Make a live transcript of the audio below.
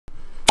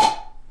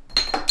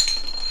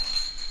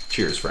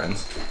Cheers,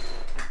 friends.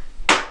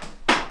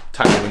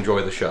 Time to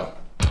enjoy the show.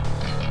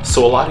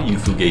 So a lot of you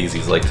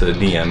fugazis like to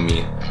DM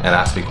me and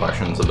ask me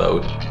questions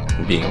about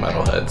being a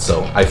metalhead,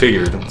 so I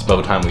figured it's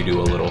about time we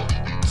do a little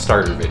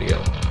starter video.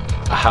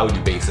 A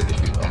how-to basic, if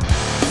you will.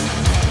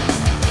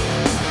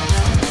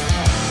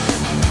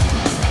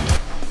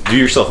 Do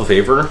yourself a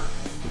favor,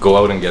 go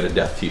out and get a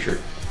Death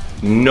t-shirt.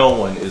 No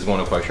one is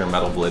going to question your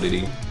metal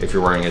validity if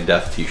you're wearing a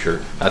Death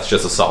t-shirt. That's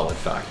just a solid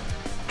fact.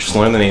 Just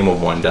learn the name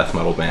of one death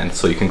metal band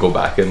so you can go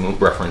back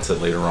and reference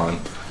it later on.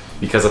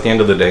 Because at the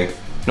end of the day,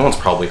 no one's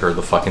probably heard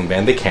the fucking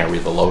band. They can't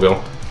read the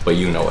logo, but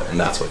you know it, and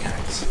that's what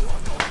counts.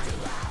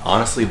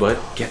 Honestly, bud,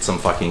 get some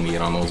fucking meat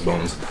on those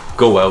bones.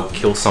 Go out,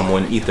 kill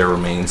someone, eat their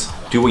remains,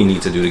 do what you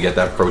need to do to get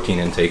that protein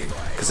intake.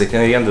 Because at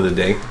the end of the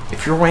day,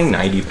 if you're weighing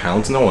 90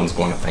 pounds, no one's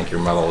going to think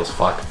you're metal as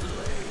fuck.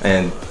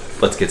 And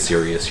let's get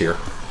serious here.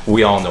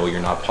 We all know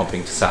you're not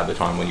pumping to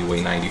Sabaton when you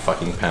weigh 90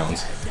 fucking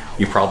pounds.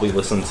 You probably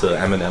listen to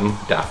Eminem,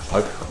 Daft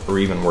Punk, or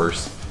even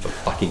worse, the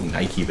fucking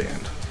Nike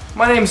band.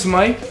 My name's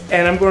Mike,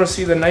 and I'm going to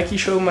see the Nike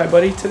show with my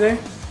buddy today.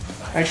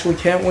 I actually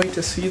can't wait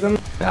to see them.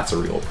 That's a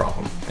real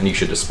problem, and you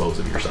should dispose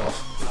of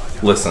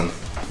yourself. Listen,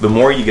 the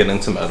more you get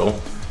into metal,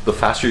 the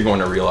faster you're going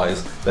to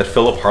realize that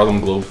Philip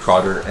Harlem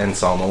Globetrotter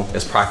Anselmo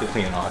is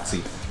practically a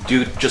Nazi.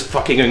 Dude, just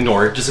fucking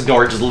ignore it, just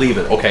leave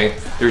it, okay?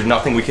 There's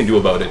nothing we can do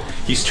about it.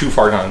 He's too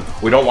far gone.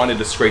 We don't want to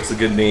disgrace the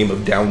good name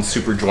of Down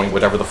Superjoint,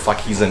 whatever the fuck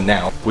he's in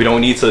now. We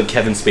don't need to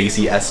Kevin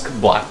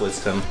Spacey-esque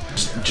blacklist him.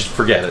 Just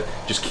forget it.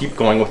 Just keep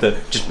going with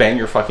it. Just bang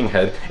your fucking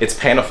head. It's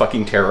Panda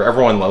fucking Terror.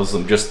 Everyone loves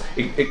him.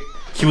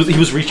 He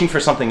was reaching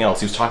for something else.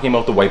 He was talking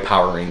about the White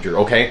Power Ranger,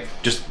 okay?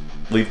 Just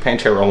leave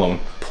Pantera alone,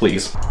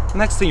 please.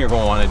 Next thing you're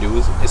going to want to do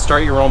is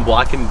start your own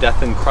Black and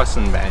Death and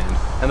Crescent band.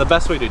 And the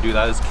best way to do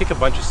that is kick a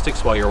bunch of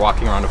sticks while you're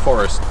walking around the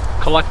forest,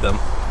 collect them,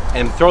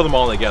 and throw them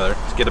all together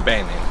to get a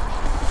band name.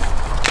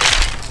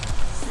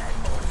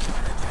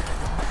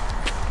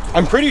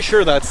 I'm pretty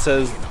sure that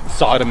says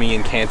sodomy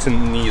in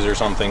Cantonese or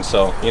something,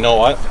 so you know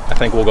what? I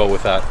think we'll go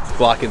with that.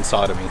 Black and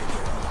Sodomy.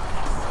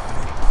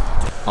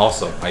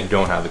 Also, I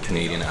don't have a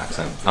Canadian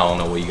accent. I don't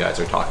know what you guys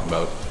are talking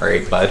about.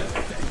 Alright, bud?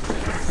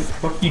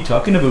 What are you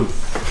talking about?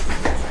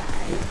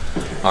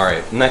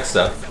 Alright, next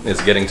up is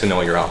getting to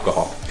know your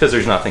alcohol. Because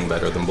there's nothing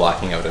better than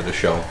blacking out at a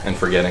show and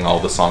forgetting all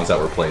the songs that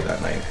were played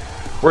that night.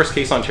 Worst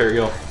case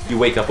Ontario, you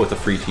wake up with a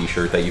free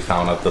t-shirt that you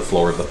found at the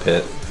floor of the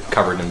pit,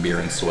 covered in beer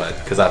and sweat,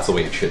 because that's the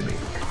way it should be.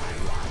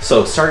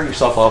 So start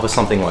yourself off with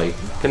something like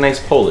a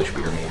nice Polish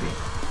beer maybe.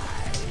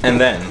 And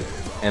then,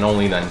 and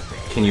only then,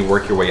 can you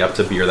work your way up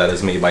to beer that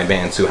is made by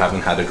bands who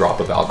haven't had a drop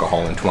of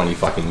alcohol in 20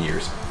 fucking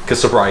years.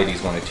 Because sobriety is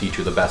going to teach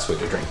you the best way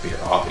to drink beer,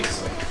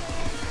 obviously.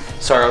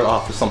 Start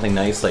off with something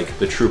nice like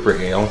the Trooper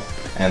Ale,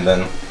 and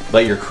then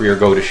let your career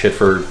go to shit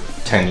for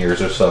 10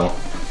 years or so,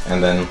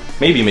 and then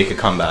maybe make a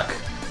comeback.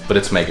 But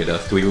it's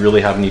Megadeth. Do we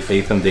really have any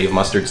faith in Dave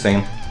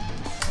Mustaine?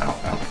 I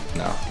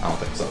don't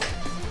think so.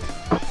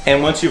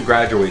 And once you've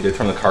graduated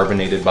from the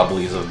carbonated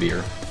bubblies of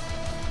beer,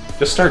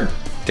 just start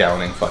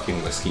downing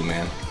fucking whiskey,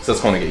 man. So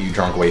that's going to get you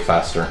drunk way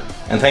faster.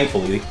 And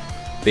thankfully,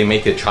 they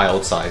make it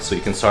child size, so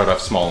you can start off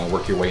small and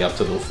work your way up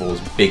to those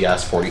big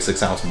ass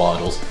 46 ounce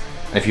bottles.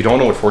 And if you don't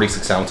know what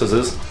 46 ounces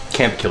is,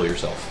 can't kill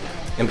yourself.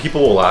 And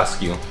people will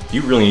ask you, do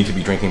you really need to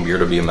be drinking beer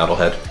to be a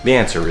metalhead? The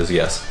answer is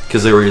yes,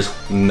 because there is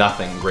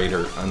nothing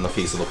greater on the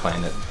face of the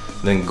planet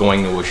than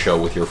going to a show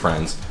with your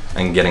friends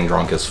and getting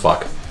drunk as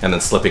fuck, and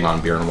then slipping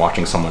on beer and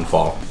watching someone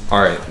fall.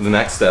 Alright, the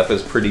next step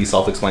is pretty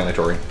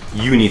self-explanatory.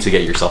 You need to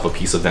get yourself a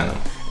piece of denim.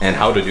 And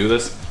how to do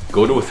this?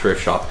 Go to a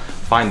thrift shop,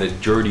 find the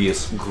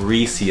dirtiest,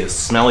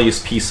 greasiest,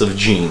 smelliest piece of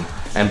jean,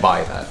 and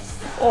buy that.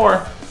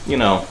 Or, you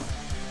know,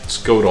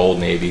 just go to Old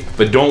Navy.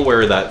 But don't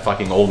wear that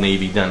fucking Old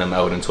Navy denim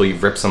out until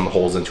you've ripped some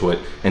holes into it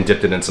and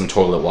dipped it in some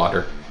toilet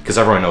water. Because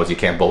everyone knows you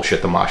can't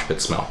bullshit the mosh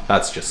pit smell.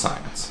 That's just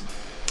science.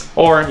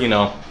 Or, you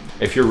know,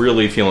 if you're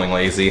really feeling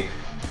lazy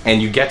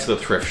and you get to the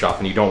thrift shop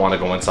and you don't want to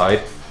go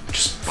inside,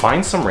 just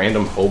find some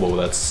random hobo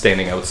that's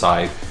standing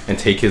outside and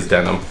take his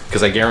denim,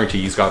 because I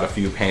guarantee he's got a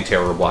few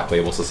Pantera or Black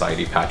Label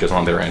Society patches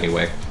on there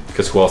anyway,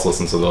 because who else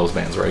listens to those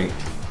bands, right?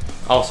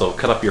 Also,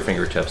 cut up your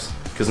fingertips,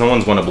 because no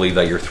one's going to believe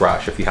that you're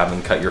thrash if you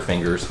haven't cut your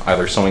fingers,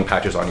 either sewing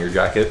patches on your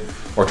jacket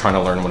or trying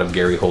to learn one of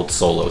Gary Holt's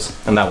solos,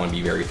 and that wouldn't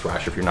be very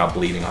thrash if you're not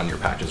bleeding on your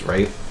patches,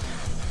 right?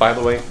 By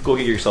the way, go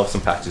get yourself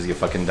some patches, you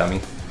fucking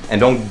dummy. And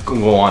don't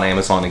go on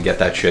Amazon and get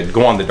that shit.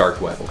 Go on the dark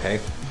web,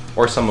 okay?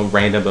 Or some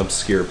random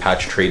obscure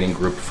patch trading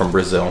group from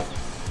Brazil,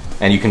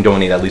 and you can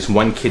donate at least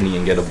one kidney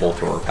and get a bull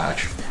thrower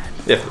patch,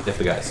 if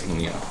the guy's,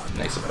 you know,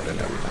 nice about it and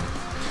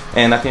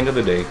everything. And at the end of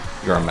the day,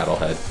 you're a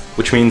metalhead,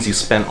 which means you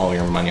spent all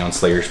your money on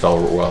Slayer's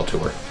Farewell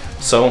Tour.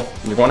 So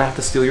you're going to have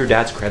to steal your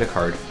dad's credit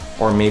card,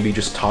 or maybe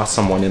just toss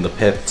someone in the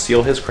pit,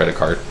 steal his credit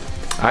card.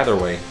 Either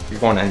way,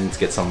 you're going to need to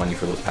get some money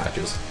for those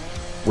patches.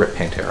 Rip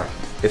Pantera.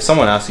 If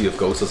someone asks you if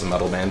Ghost is a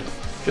metal band,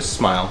 just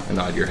smile and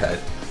nod your head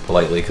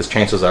politely, because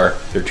chances are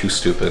they're too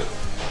stupid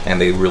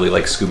and they really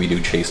like Scooby-Doo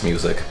chase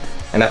music.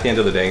 And at the end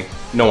of the day,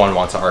 no one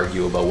wants to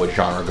argue about what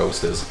genre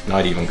Ghost is,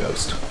 not even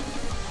Ghost.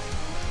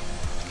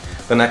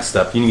 The next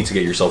step, you need to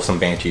get yourself some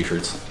band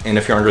t-shirts. And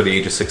if you're under the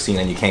age of 16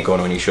 and you can't go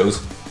to any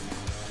shows,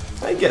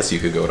 I guess you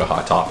could go to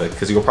Hot Topic,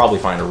 because you'll probably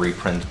find a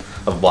reprint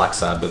of Black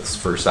Sabbath's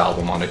first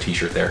album on a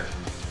t-shirt there.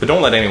 But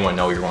don't let anyone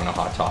know you're going to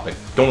Hot Topic.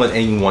 Don't let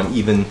anyone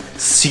even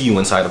see you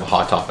inside of a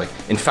Hot Topic.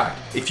 In fact,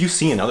 if you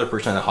see another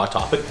person at Hot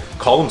Topic,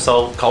 call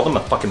them a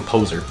fucking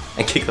poser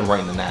and kick them right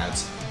in the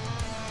nads.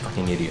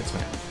 Fucking idiots,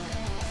 man.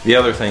 The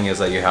other thing is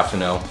that you have to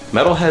know,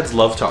 metalheads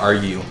love to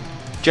argue.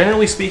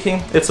 Generally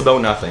speaking, it's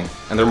about nothing,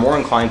 and they're more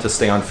inclined to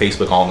stay on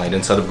Facebook all night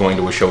instead of going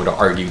to a show to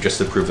argue just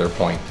to prove their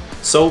point.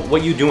 So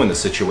what you do in this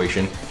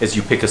situation is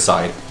you pick a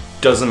side.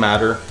 Doesn't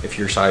matter if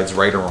your side's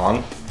right or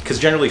wrong, because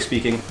generally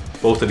speaking,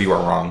 both of you are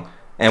wrong.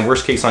 And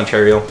worst case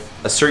Ontario,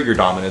 assert your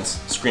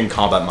dominance, scream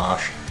combat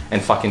mosh, and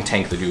fucking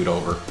tank the dude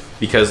over.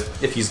 Because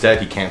if he's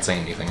dead, he can't say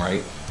anything,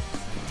 right?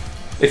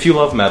 If you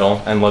love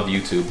metal and love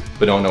YouTube,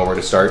 but don't know where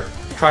to start,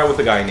 try with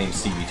a guy named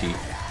Stevie T.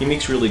 He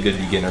makes really good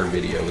beginner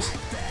videos.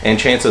 And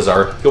chances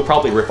are, he'll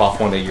probably rip off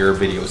one of your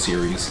video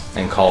series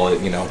and call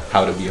it, you know,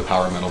 how to be a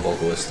power metal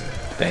vocalist.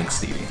 Thanks,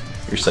 Stevie.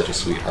 You're such a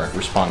sweetheart.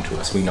 Respond to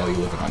us. We know you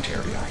live in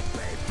Ontario.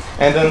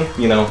 And then,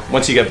 you know,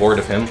 once you get bored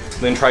of him,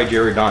 then try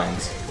Jerry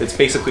Dines. It's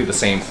basically the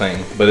same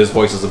thing, but his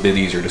voice is a bit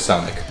easier to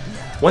stomach.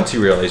 Once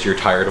you realize you're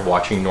tired of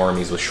watching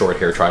normies with short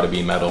hair try to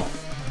be metal,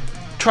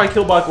 try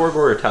Killbot Gorgor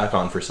or Attack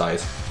On for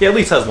size. He at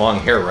least has long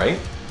hair, right?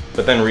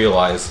 But then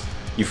realize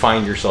you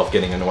find yourself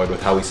getting annoyed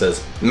with how he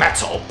says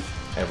metal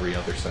every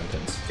other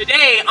sentence.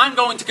 Today, I'm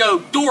going to go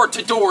door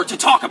to door to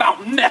talk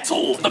about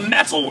metal. The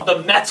metal.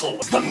 The metal.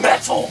 The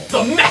metal.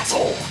 The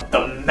metal.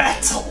 The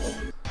metal.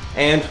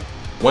 And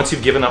once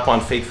you've given up on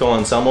fake Phil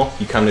Anselmo,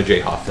 you come to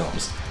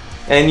Jhofffilms.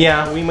 And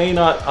yeah, we may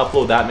not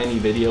upload that many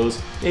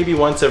videos, maybe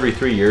once every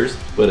 3 years,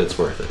 but it's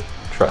worth it.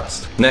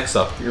 Trust. Next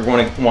up, you're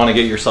going to want to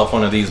get yourself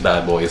one of these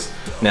bad boys.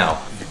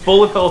 Now,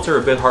 bullet belts are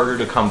a bit harder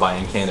to come by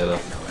in Canada,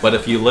 but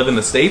if you live in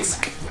the States,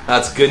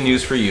 that's good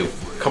news for you.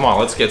 Come on,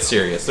 let's get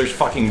serious. There's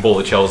fucking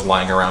bullet shells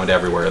lying around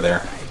everywhere there.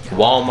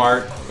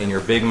 Walmart, in your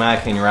Big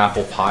Mac, in your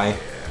apple pie,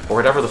 or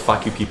whatever the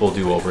fuck you people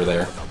do over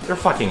there. They're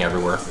fucking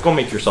everywhere. Go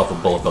make yourself a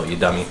bullet belt, you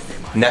dummy.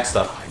 Next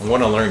up, I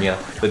want to learn you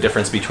the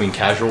difference between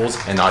casuals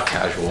and not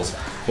casuals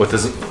with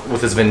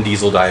this Vin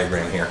Diesel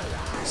diagram here.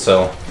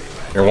 So,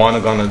 you're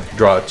gonna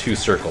draw 2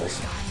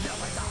 circles.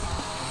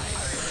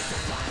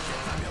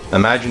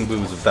 Imagine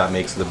booze if that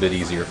makes it a bit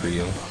easier for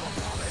you.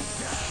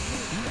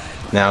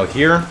 Now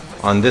here,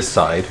 on this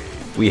side,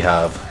 we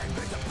have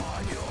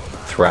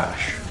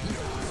thrash.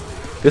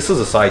 This is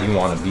a side you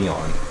want to be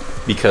on,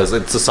 because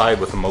it's the side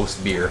with the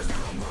most beer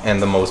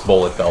and the most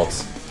bullet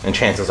belts, and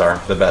chances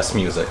are the best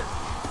music.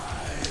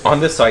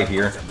 On this side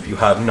here, you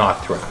have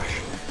not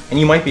thrash. And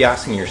you might be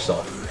asking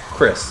yourself,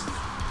 Chris,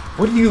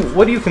 what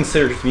do you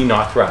consider to be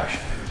not thrash?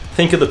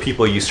 Think of the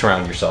people you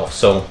surround yourself.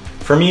 So,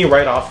 for me,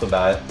 right off the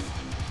bat,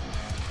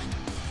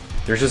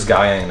 there's this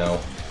guy I know.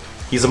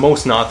 He's the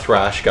most not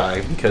thrash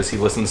guy because he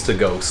listens to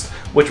Ghost,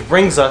 which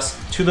brings us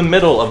to the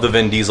middle of the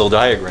Vin Diesel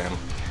diagram,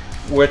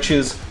 which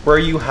is where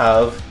you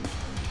have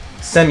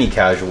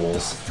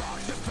semi-casuals.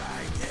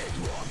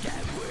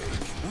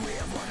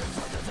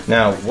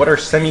 Now, what are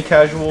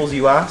semi-casuals,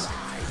 you ask?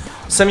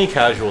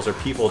 Semi-casuals are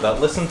people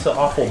that listen to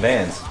awful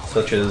bands,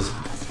 such as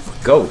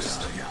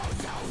Ghost,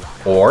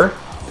 or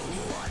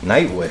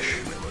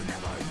Nightwish,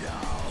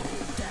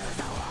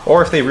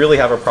 or if they really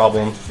have a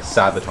problem,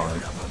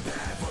 Sabaton.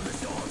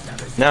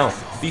 Now,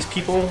 these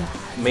people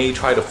may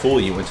try to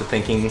fool you into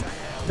thinking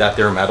that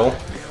they're metal,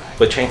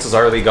 but chances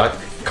are they got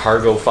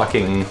cargo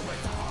fucking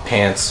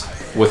pants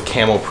with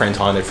camo print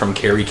on it from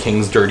Kerry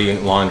King's Dirty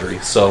Laundry,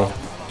 so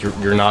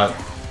they're not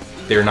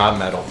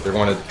metal. They're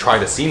going to try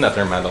to seem that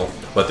they're metal,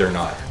 but they're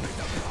not.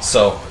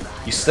 So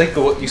you stick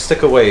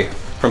away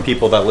from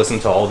people that listen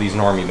to all these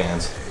normie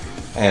bands,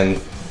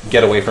 and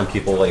get away from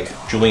people like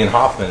Julian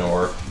Hoffman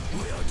or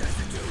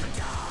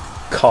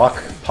Cock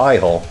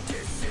Piehole.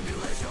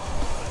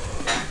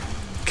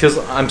 Because,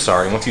 I'm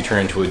sorry, once you turn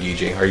into a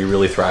DJ, are you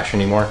really thrash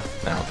anymore?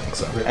 I don't think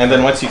so. And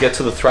then once you get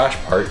to the thrash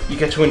part, you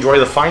get to enjoy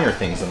the finer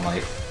things in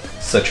life,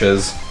 such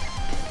as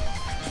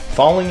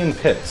falling in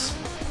pits,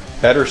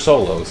 better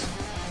solos,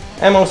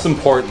 and most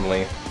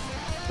importantly,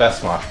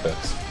 best mosh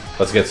pits.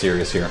 Let's get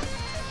serious here.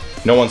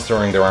 No one's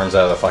throwing their arms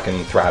out of the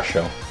fucking thrash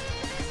show.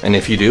 And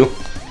if you do,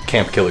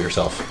 camp kill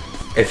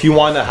yourself. If you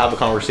want to have a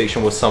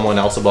conversation with someone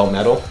else about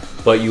metal,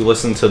 but you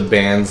listen to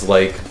bands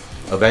like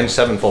Avenged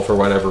Sevenfold for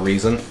whatever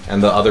reason,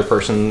 and the other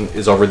person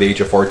is over the age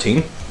of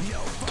 14,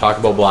 talk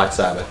about Black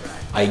Sabbath.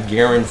 I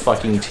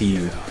guarantee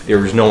you,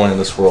 there is no one in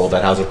this world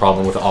that has a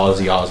problem with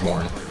Ozzy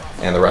Osbourne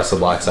and the rest of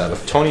Black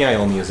Sabbath. Tony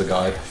Iommi is a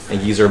god, and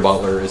Geezer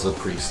Butler is a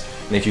priest.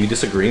 And if you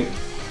disagree,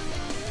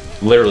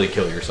 literally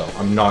kill yourself.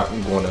 I'm not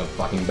going to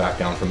fucking back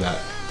down from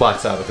that. Black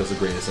Sabbath is the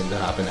greatest thing to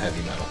happen to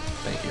heavy metal.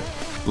 Thank you.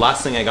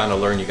 Last thing I gotta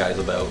learn you guys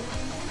about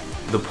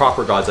the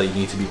proper gods that you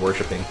need to be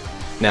worshipping.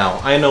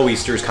 Now, I know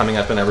Easter's coming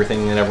up and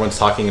everything, and everyone's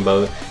talking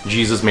about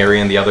Jesus,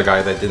 Mary, and the other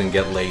guy that didn't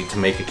get laid to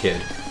make a kid.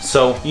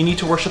 So, you need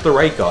to worship the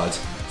right gods.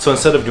 So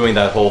instead of doing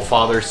that whole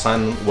Father,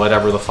 Son,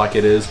 whatever the fuck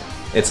it is,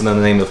 it's in the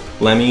name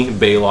of Lemmy,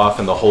 Baloth,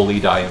 and the Holy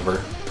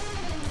Diver.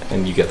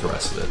 and you get the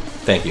rest of it.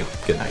 Thank you.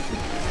 Good night.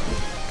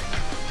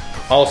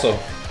 Also,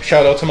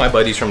 shout out to my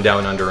buddies from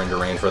Down Under and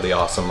Durain for the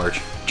awesome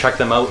merch. Check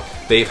them out.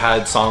 They've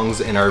had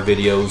songs in our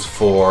videos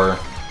for,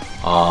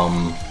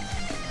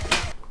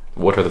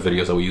 what are the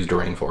videos that we use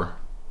Durain for?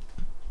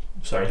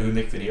 Sorry, do we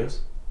make videos?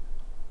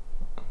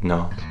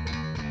 No.